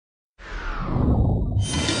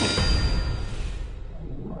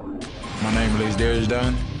LaceDarius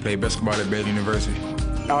Dunn, played basketball at Baylor University.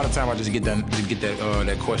 All the time I just get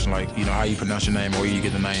that question, like, you know, how you pronounce your name or where you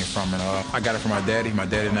get the name from. And I got it from my daddy. My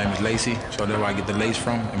daddy's name is Lacey, so that's where I get the Lace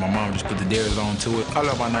from. And my mom just put the Darius on to it. I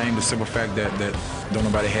love my name, the simple fact that don't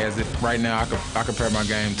nobody has it. Right now, I compare my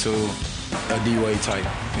game to a D-Wade type,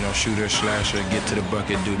 you know, shooter, slasher, get to the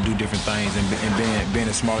bucket, do different things, and being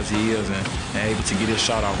as small as he is and able to get his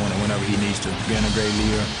shot off whenever he needs to. Being a great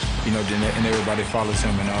leader, you know, and everybody follows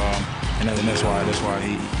him, and that's why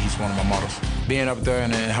he's one of my models. Being up there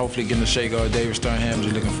and hopefully getting to shake David Stern, I'm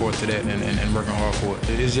just looking forward to that and working hard for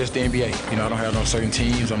it. It's just the NBA. You know, I don't have no certain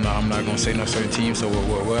teams. I'm not going to say no certain teams. So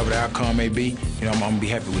whatever the outcome may be, you know, I'm going to be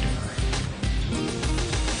happy with it.